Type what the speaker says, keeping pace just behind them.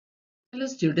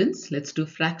Hello students, let's do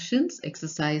fractions,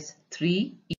 exercise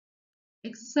 3E.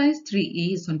 Exercise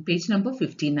 3E is on page number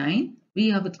 59.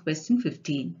 We are with question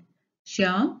 15.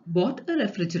 Shyam bought a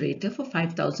refrigerator for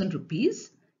 5,000 rupees.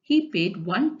 He paid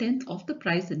 1/10 of the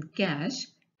price in cash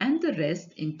and the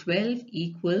rest in 12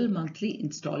 equal monthly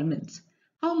installments.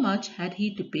 How much had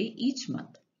he to pay each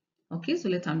month? Okay, so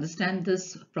let's understand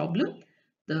this problem.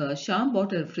 The Shyam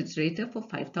bought a refrigerator for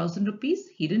 5,000 rupees.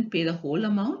 He didn't pay the whole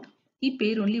amount. He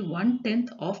paid only 1/10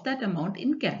 of that amount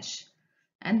in cash.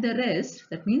 And the rest,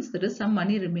 that means there is some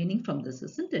money remaining from this,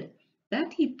 isn't it?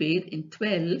 That he paid in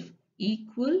 12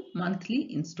 equal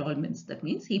monthly installments. That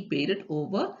means he paid it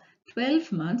over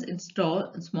 12 months in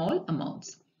small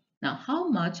amounts. Now, how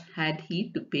much had he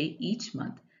to pay each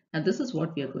month? Now, this is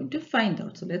what we are going to find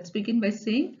out. So, let's begin by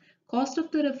saying cost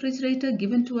of the refrigerator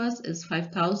given to us is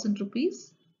 5,000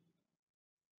 rupees.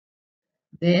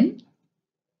 Then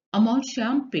amount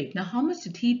Shyam paid. Now, how much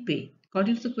did he pay?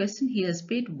 According to the question, he has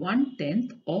paid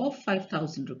 1/10 of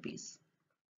 5,000 rupees.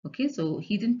 Okay, so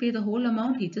he didn't pay the whole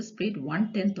amount, he just paid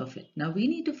 1/10 of it. Now, we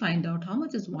need to find out how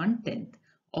much is 1/10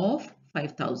 of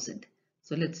 5,000.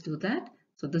 So, let's do that.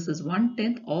 So, this is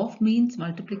 1/10 of means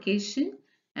multiplication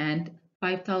and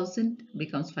 5,000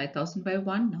 becomes 5,000 by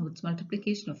 1. Now, it's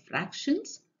multiplication of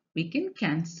fractions. We can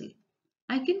cancel.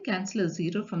 I can cancel a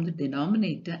 0 from the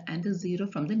denominator and a 0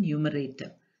 from the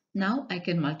numerator. Now I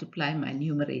can multiply my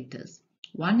numerators.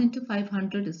 1 into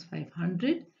 500 is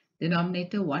 500.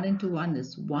 Denominator 1 into 1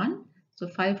 is 1. So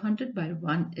 500 by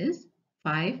 1 is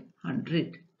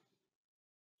 500.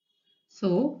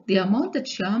 So the amount that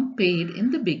Shyam paid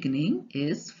in the beginning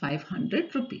is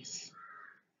 500 rupees.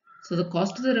 So the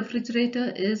cost of the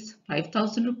refrigerator is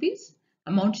 5,000 rupees.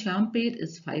 Amount Shyam paid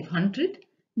is 500.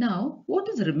 Now, what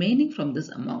is remaining from this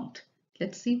amount?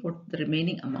 Let's see what the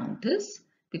remaining amount is,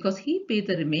 because he paid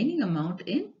the remaining amount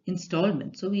in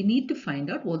installments. So we need to find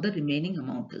out what the remaining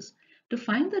amount is. To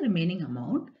find the remaining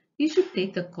amount, we should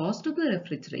take the cost of the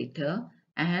refrigerator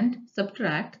and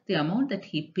subtract the amount that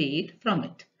he paid from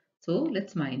it. So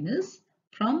let's minus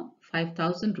from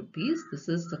 5,000 rupees. This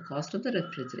is the cost of the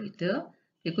refrigerator.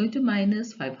 We're going to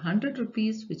minus 500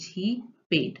 rupees which he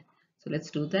paid. So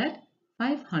let's do that.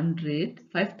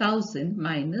 5,000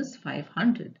 minus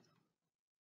 500.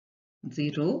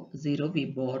 0, 0 we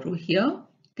borrow here.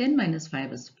 10 minus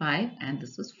 5 is 5 and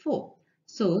this is 4.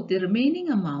 So the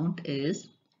remaining amount is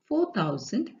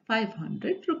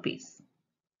 4,500 rupees.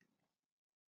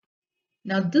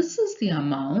 Now this is the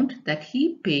amount that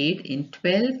he paid in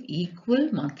 12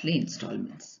 equal monthly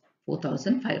installments.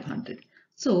 4,500.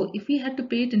 So if he had to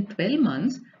pay it in 12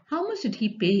 months, how much did he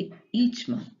pay each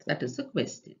month? That is the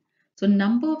question. So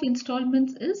number of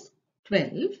installments is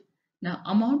 12. Now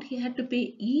amount he had to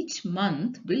pay each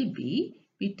month will be,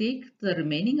 we take the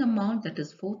remaining amount, that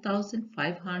is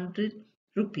 4,500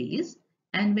 rupees,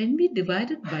 and when we divide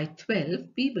it by 12,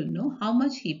 we will know how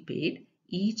much he paid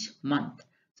each month.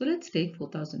 So let's take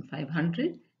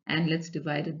 4,500 and let's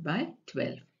divide it by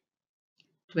 12.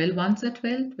 12 ones are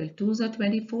 12, 12 twos are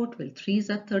 24, 12 threes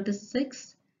are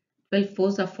 36. 12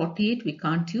 fours are 48, we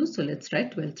can't use, so let's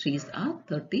write 12 threes are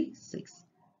 36.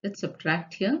 Let's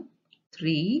subtract here.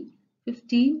 3,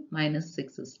 15 minus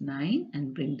 6 is 9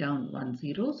 and bring down 1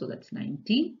 0, so that's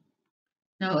 19.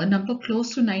 Now a number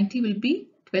close to 90 will be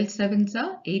 12 sevens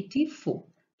are 84.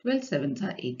 12 sevens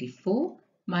are 84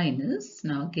 minus,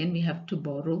 now again we have to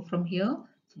borrow from here.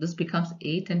 So this becomes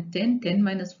 8 and 10. 10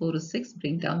 minus 4 is 6.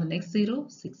 Bring down the next 0,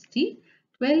 60.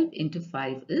 12 into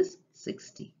 5 is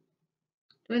 60.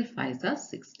 12 fives are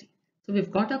 60. So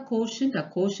we've got our quotient. Our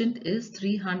quotient is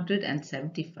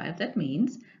 375. That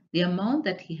means the amount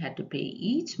that he had to pay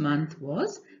each month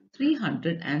was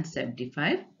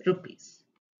 375 rupees.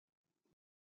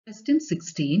 Question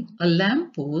 16. A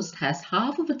lamp post has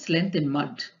half of its length in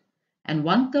mud and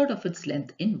 1/3 of its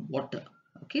length in water.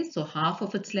 Okay, so half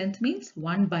of its length means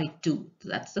 1 by 2.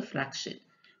 That's the fraction.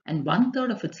 And 1/3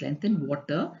 of its length in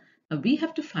water. Now we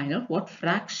have to find out what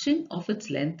fraction of its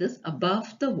length is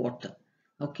above the water.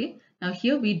 Okay, now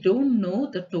here we don't know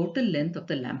the total length of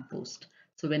the lamppost.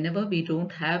 So whenever we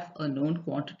don't have a known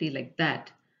quantity like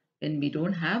that, when we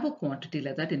don't have a quantity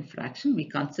like that in fraction, we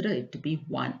consider it to be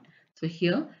 1. So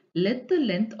here, let the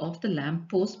length of the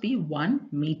lamppost be 1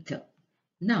 meter.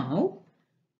 Now,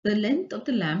 the length of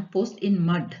the lamppost in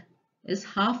mud is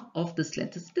half of this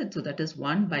length, isn't it? So that is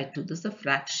 1 by 2. This is a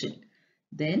fraction.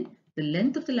 Then the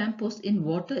length of the lamppost in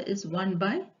water is 1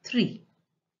 by 3.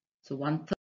 So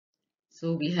 1/3.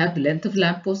 So we have the length of the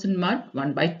lamppost in mud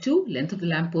 1 by 2. Length of the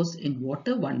lamppost in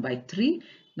water 1 by 3.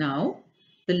 Now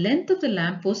the length of the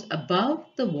lamppost above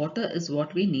the water is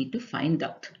what we need to find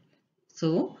out.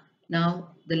 So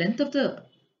now the length of the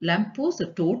lamppost, the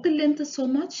total length is so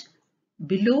much,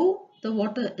 below the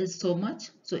water is so much.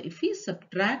 So if we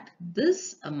subtract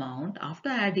this amount after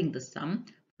adding the sum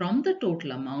from the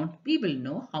total amount, we will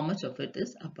know how much of it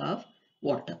is above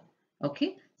water.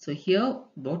 Okay, so here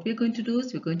what we're going to do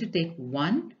is we're going to take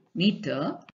 1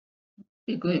 meter,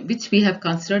 which we have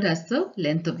considered as the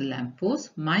length of the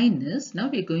lamppost, minus, now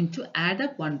we're going to add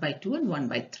up 1 by 2 and 1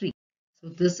 by 3. So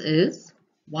this is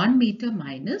 1 meter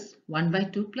minus 1 by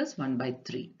 2 plus 1 by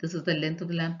 3. This is the length of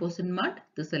the lamppost in mud.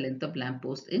 This is the length of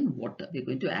lamppost in water. We're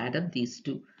going to add up these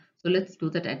two. So let's do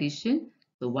that addition.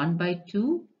 So 1 by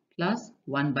 2 plus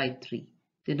 1 by 3.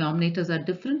 Denominators are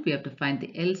different. We have to find the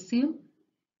LCM.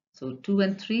 So 2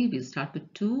 and 3, we'll start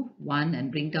with 2, 1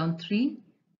 and bring down 3.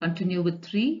 Continue with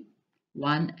 3,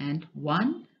 1 and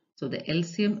 1. So the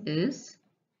LCM is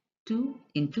 2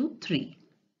 into 3.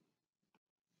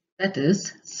 That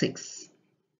is 6.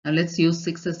 Now let's use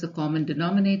 6 as the common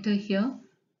denominator here.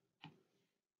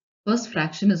 First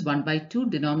fraction is 1 by 2,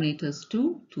 denominator is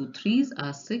 2, 2 3s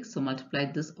are 6, so multiply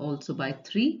this also by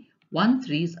 3, 1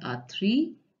 3s are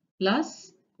 3,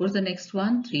 plus, go to the next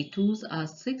one, 3 2s are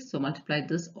 6, so multiply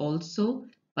this also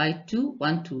by 2,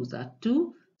 1 2s are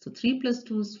 2, so 3 plus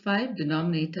 2 is 5,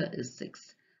 denominator is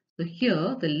 6. So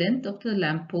here the length of the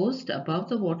lamppost above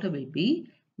the water will be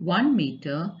 1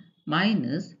 meter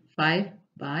minus 5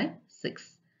 by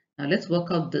 6. Now let's work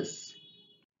out this.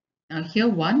 Now here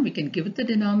 1, we can give it the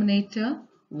denominator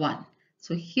 1.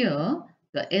 So here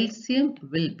the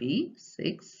LCM will be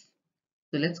 6.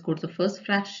 So let's go to the first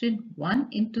fraction, 1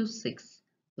 into 6.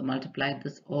 So multiply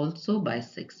this also by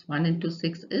 6. 1 into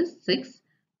 6 is 6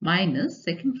 minus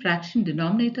second fraction,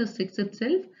 denominator 6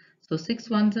 itself. So 6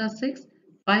 ones are 6,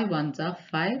 5 ones are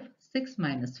 5, 6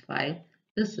 minus 5.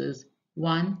 This is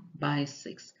 1 by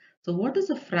 6. So what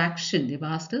is a fraction? They've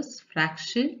asked us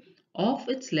fraction of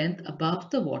its length above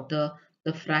the water.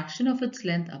 The fraction of its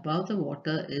length above the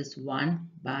water is 1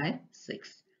 by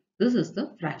 6. This is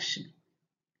the fraction.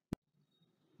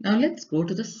 Now let's go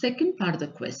to the second part of the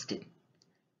question.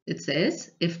 It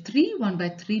says, if 3 1 by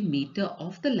 3 meter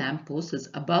of the lamppost is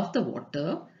above the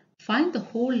water, find the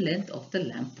whole length of the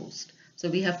lamppost. So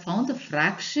we have found the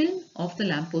fraction of the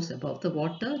lamppost above the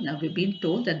water. Now we've been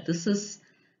told that this is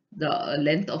the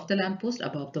length of the lamppost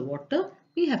above the water.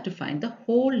 We have to find the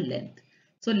whole length.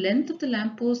 So length of the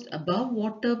lamppost above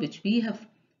water, which we have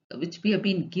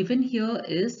been given here,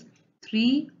 is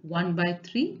 3 1 by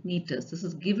 3 meters. This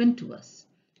is given to us.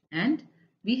 And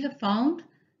we have found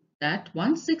that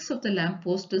 1/6 of the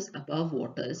lamppost is above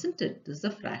water, isn't it? This is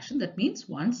a fraction. That means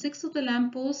 1/6 of the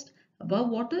lamppost above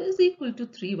water is equal to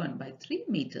 3 1 by 3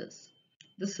 meters.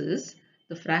 This is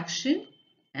the fraction,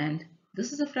 and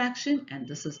this is a fraction, and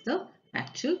this is the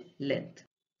actual length.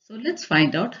 So let's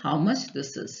find out how much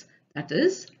this is. That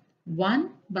is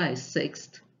 1 by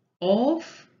 6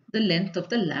 of the length of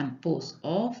the lamppost,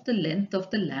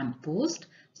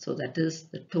 So that is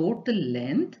the total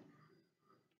length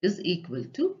is equal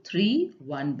to 3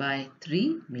 1 by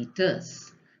 3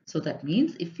 meters. So that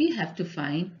means if we have to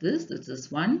find this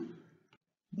is 1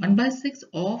 by 6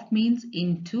 of means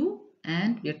into,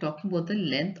 and we are talking about the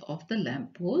length of the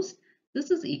lamppost. This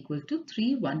is equal to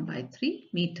 3 1 by 3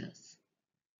 meters.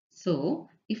 So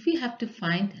if we have to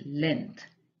find length,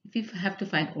 if we have to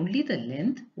find only the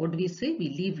length, what do we say? We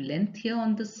leave length here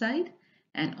on this side,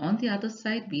 and on the other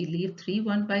side we leave 3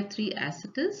 1 by 3 as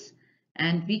it is,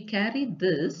 and we carry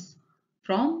this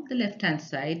from the left hand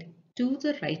side to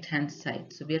the right hand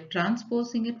side. So we are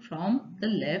transposing it from the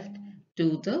left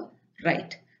to the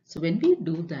right. So when we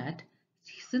do that,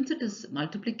 since it is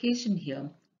multiplication here,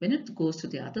 when it goes to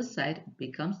the other side, it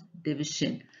becomes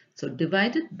division. So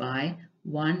divided by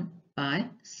 1 by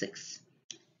 6.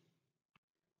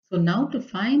 So now to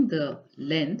find the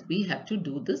length, we have to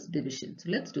do this division. So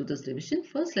let's do this division.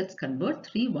 First, let's convert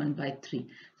 3 1 by 3.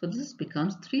 So this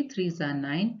becomes 3 3s are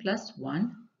 9 plus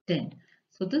 1 10.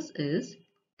 So this is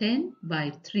 10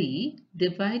 by 3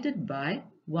 divided by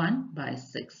 1 by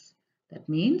 6. That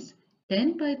means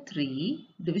 10 by 3,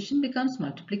 division becomes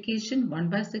multiplication, 1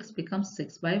 by 6 becomes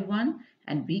 6 by 1,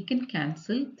 and we can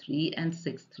cancel 3 and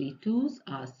 6. 3 2s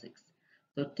are 6.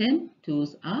 So 10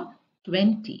 2s are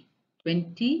 20.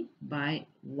 20 by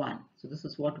 1. So this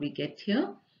is what we get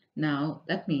here. Now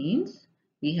that means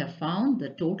we have found the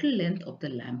total length of the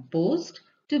lamppost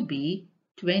to be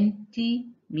 20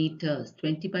 meters.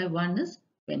 20 by 1 is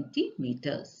 20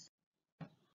 meters.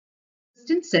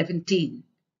 Question 17.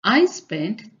 I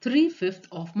spent 3/5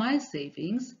 of my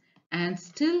savings and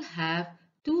still have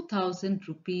 2000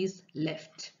 rupees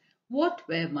left. What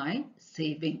were my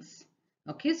savings?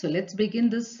 Okay, so let's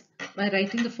begin this by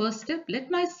writing the first step.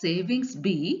 Let my savings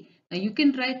be Now you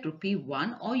can write rupee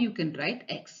 1 or you can write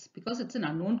X because it's an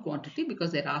unknown quantity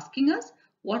because they're asking us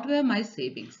what were my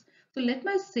savings. So let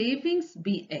my savings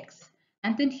be X.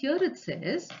 And then here it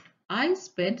says I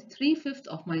spent 3/5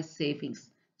 of my savings.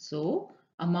 So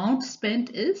amount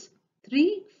spent is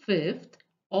 3/5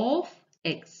 of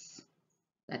X.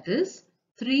 That is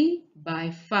 3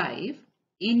 by 5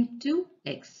 into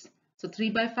X. So 3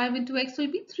 by 5 into X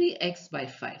will be 3X by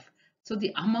 5. So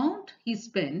the amount I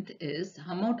spent is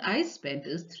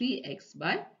 3X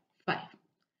by 5.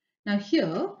 Now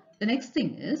here the next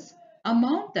thing is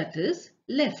amount that is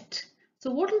left.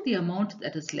 So what will the amount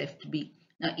that is left be?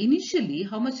 Now initially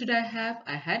how much did I have?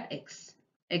 I had X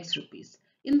rupees.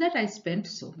 In that I spent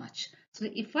so much. So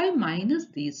if I minus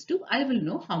these two, I will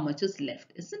know how much is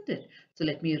left, isn't it? So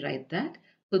let me write that.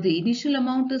 So the initial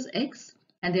amount is X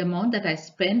and the amount that I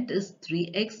spent is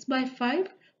 3X by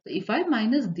 5. So if I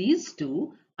minus these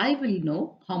two, I will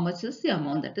know how much is the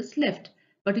amount that is left.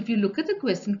 But if you look at the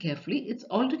question carefully, it's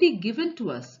already given to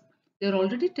us. They're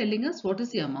already telling us what is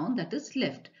the amount that is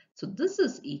left. So this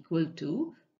is equal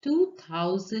to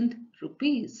 2000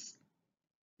 rupees.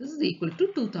 This is equal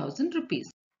to 2000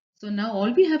 rupees. So now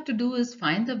all we have to do is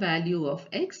find the value of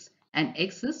X and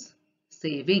X is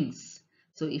savings.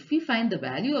 So if we find the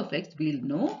value of X, we'll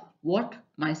know what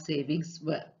my savings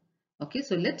were. Okay,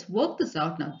 so let's work this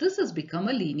out now. This has become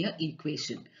a linear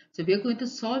equation. So we are going to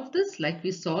solve this like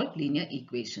we solve linear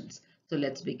equations. So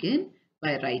let's begin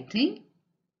by writing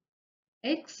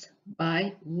X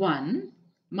by 1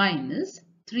 minus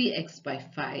 3X by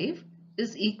 5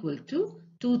 is equal to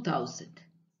 2000.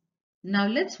 Now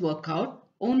let's work out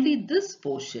only this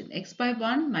portion, X by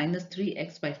 1 minus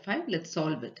 3X by 5. Let's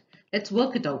solve it. Let's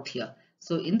work it out here.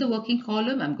 So in the working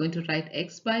column, I'm going to write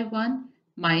X by 1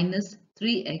 minus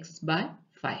 3X by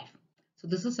 5. So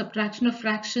this is subtraction of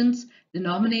fractions.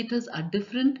 Denominators are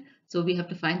different. So we have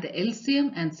to find the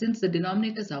LCM, and since the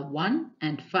denominators are 1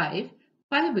 and 5,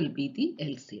 5 will be the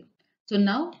LCM. So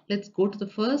now let's go to the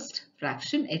first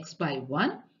fraction, X by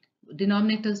 1.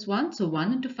 Denominator is 1, so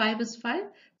 1 into 5 is 5.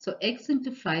 So X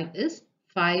into 5 is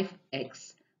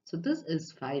 5X. So this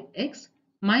is 5X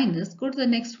minus, go to the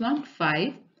next one,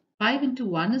 5. 5 into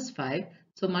 1 is 5.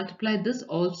 So multiply this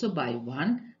also by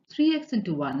 1. 3X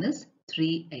into 1 is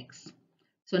 3X.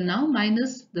 So now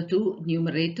minus the two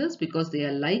numerators because they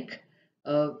are like.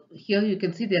 Here you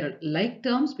can see they are like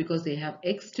terms because they have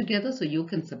X together. So you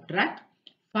can subtract.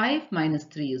 5 minus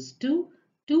 3 is 2.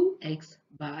 2X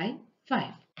by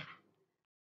 5.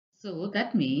 So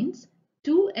that means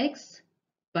 2X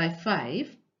by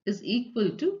 5 is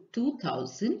equal to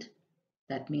 2000.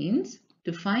 That means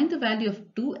to find the value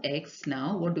of 2X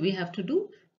now, what do we have to do?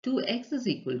 2X is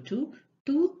equal to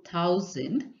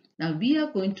 2000. Now we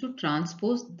are going to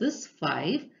transpose this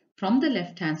 5 from the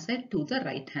left hand side to the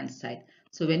right hand side.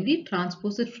 So when we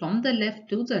transpose it from the left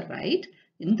to the right,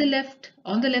 on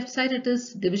the left side it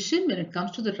is division. When it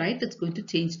comes to the right, it's going to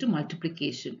change to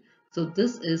multiplication. So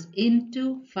this is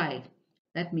into 5.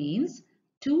 That means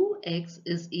 2X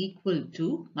is equal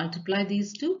to, multiply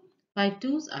these two, 5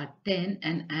 2s are 10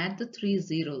 and add the 3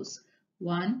 zeros.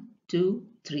 1, 2,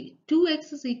 3.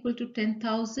 2X is equal to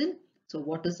 10,000. So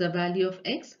what is the value of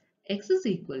X? X is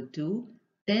equal to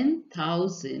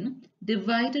 10,000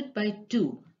 divided by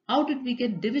 2. How did we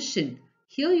get division?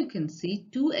 Here you can see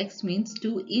 2X means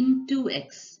 2 into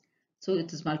X. So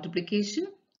it is multiplication.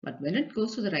 But when it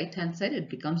goes to the right hand side, it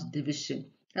becomes division.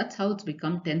 That's how it's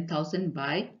become 10,000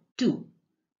 by 2.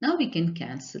 Now we can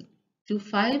cancel. 2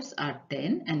 5s are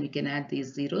 10 and we can add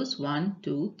these zeros. 1,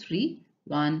 2, 3,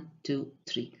 1, 2,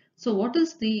 3. So what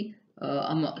is the,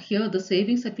 here the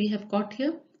savings that we have got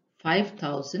here?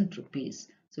 5,000 rupees.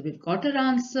 So we've got our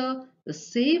answer. The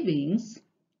savings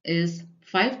is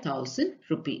 5,000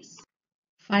 rupees.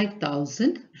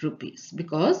 5,000 rupees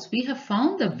because we have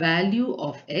found the value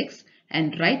of X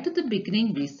and right at the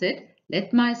beginning we said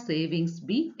let my savings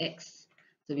be X.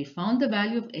 So we found the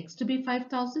value of X to be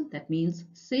 5,000. That means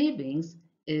savings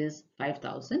is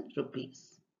 5,000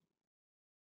 rupees.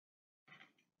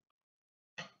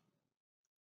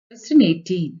 Question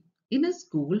 18. In a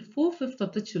school, 4/5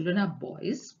 of the children are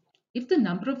boys. If the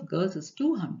number of girls is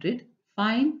 200,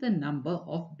 find the number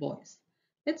of boys.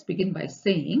 Let's begin by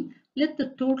saying, let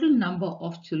the total number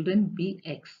of children be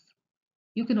X.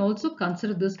 You can also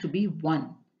consider this to be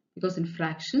 1 because in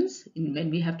fractions, when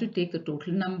we have to take the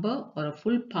total number or a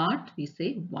full part, we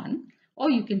say 1, or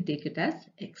you can take it as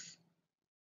X.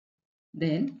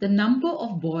 Then the number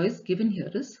of boys given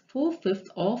here is 4/5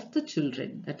 of the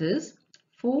children, that is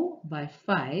 4 by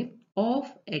 5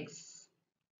 of X.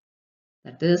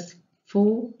 That is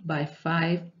 4 by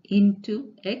 5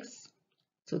 into X.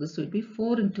 So this will be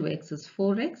 4 into X is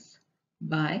 4X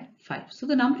by 5. So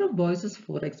the number of boys is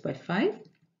 4x by 5.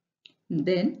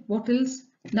 Then what else?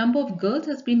 Number of girls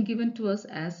has been given to us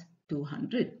as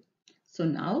 200. So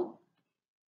now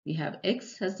we have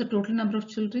x as the total number of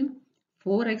children,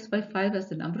 4x by 5 as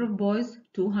the number of boys,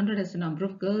 200 as the number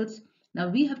of girls. Now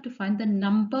we have to find the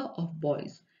number of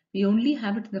boys. We only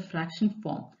have it in the fraction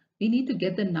form. We need to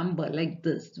get the number like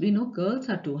this. We know girls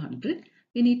are 200.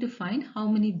 We need to find how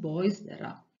many boys there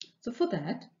are. So for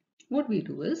that, what we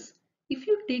do is, if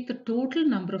you take the total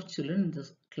number of children in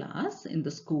this class, in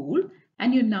the school,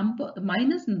 and you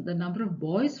minus the number of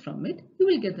boys from it, you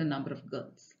will get the number of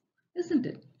girls, isn't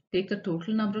it? Take the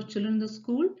total number of children in the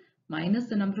school minus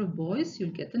the number of boys,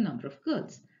 you'll get the number of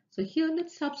girls. So here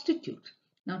let's substitute.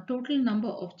 Now total number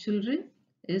of children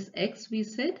is x, we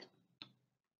said,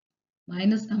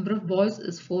 minus number of boys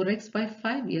is 4x by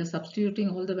 5. We are substituting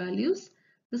all the values.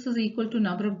 This is equal to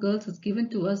number of girls is given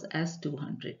to us as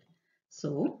 200.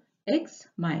 So x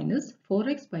minus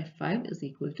 4x by 5 is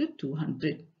equal to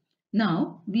 200.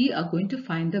 Now we are going to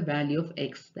find the value of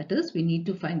x. That is, we need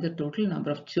to find the total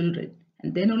number of children,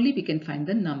 and then only we can find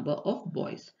the number of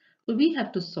boys. So we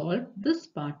have to solve this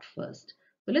part first.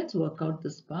 So let's work out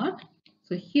this part.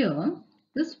 So here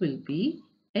this will be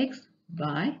x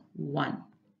by 1.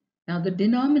 Now the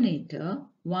denominator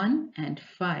 1 and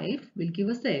 5 will give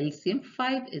us the LCM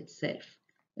 5 itself,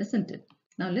 isn't it?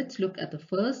 Now let's look at the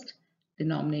first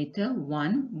denominator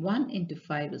 1. 1 into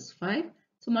 5 is 5.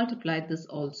 So multiply this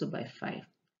also by 5.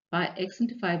 5x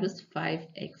into 5 is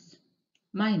 5x.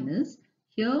 Minus,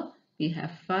 here we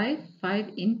have 5. 5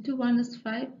 into 1 is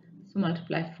 5. So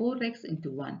multiply 4x into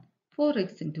 1.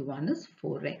 4x into 1 is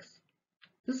 4x.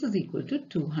 This is equal to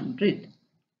 200.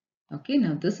 Okay,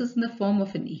 now this is in the form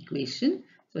of an equation.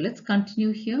 So let's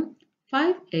continue here.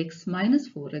 5x minus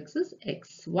 4x is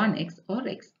x, 1x or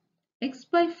x. X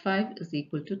by 5 is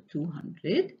equal to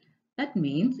 200. That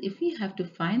means if we have to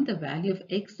find the value of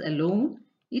x alone,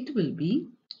 it will be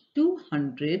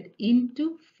 200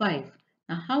 into 5.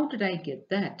 Now how did I get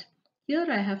that? Here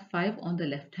I have 5 on the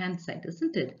left hand side,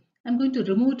 isn't it? I'm going to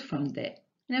remove it from there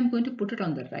and I'm going to put it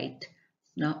on the right.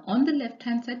 Now on the left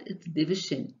hand side, it's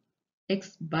division.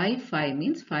 X by 5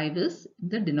 means 5 is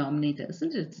the denominator,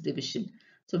 isn't it? It's division.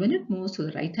 So when it moves to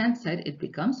the right hand side, it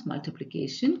becomes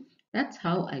multiplication. That's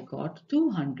how I got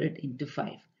 200 into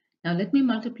 5. Now let me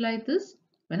multiply this.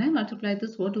 When I multiply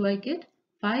this, what do I get?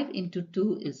 5 into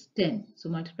 2 is 10. So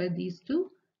multiply these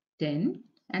two, 10,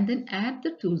 and then add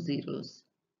the 2 zeros.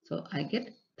 So I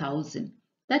get 1000.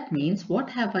 That means what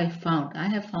have I found? I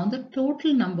have found the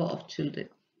total number of children.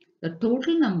 The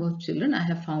total number of children, I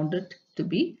have found it to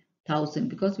be 1000,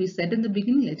 because we said in the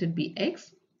beginning let it be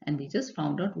x, and we just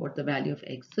found out what the value of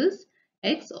x is.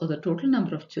 X, or the total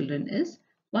number of children, is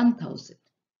 1000.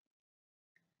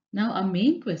 Now our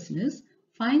main question is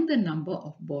find the number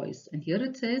of boys, and here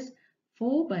it says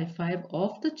 4 by 5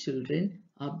 of the children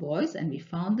are boys, and we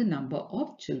found the number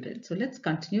of children. So let's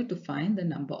continue to find the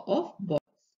number of boys.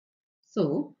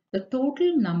 So the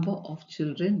total number of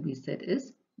children, we said,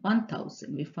 is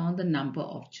 1000. We found the number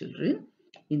of children.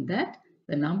 In that,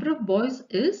 the number of boys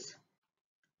is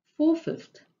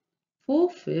 4/5.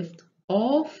 4/5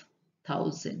 of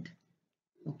 1000.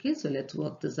 Okay, so let's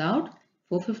work this out.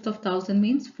 4/5 of 1000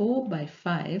 means 4 by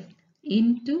 5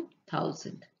 into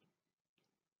 1000.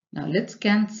 Now let's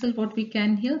cancel what we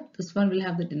can here. This one will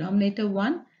have the denominator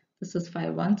 1. This is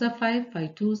 5 ones are 5,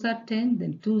 5 twos are 10,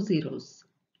 then 2 zeros.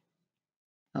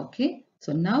 Okay,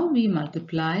 so now we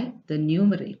multiply the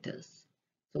numerators.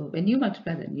 So when you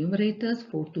multiply the numerators,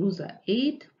 4 twos are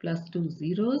 8 plus 2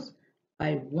 zeros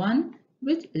by 1,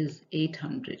 which is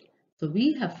 800. So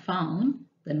we have found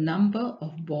the number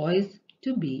of boys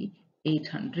to be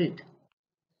 800.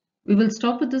 We will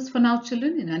stop with this for now,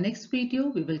 children. In our next video,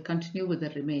 we will continue with the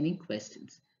remaining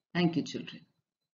questions. Thank you, children.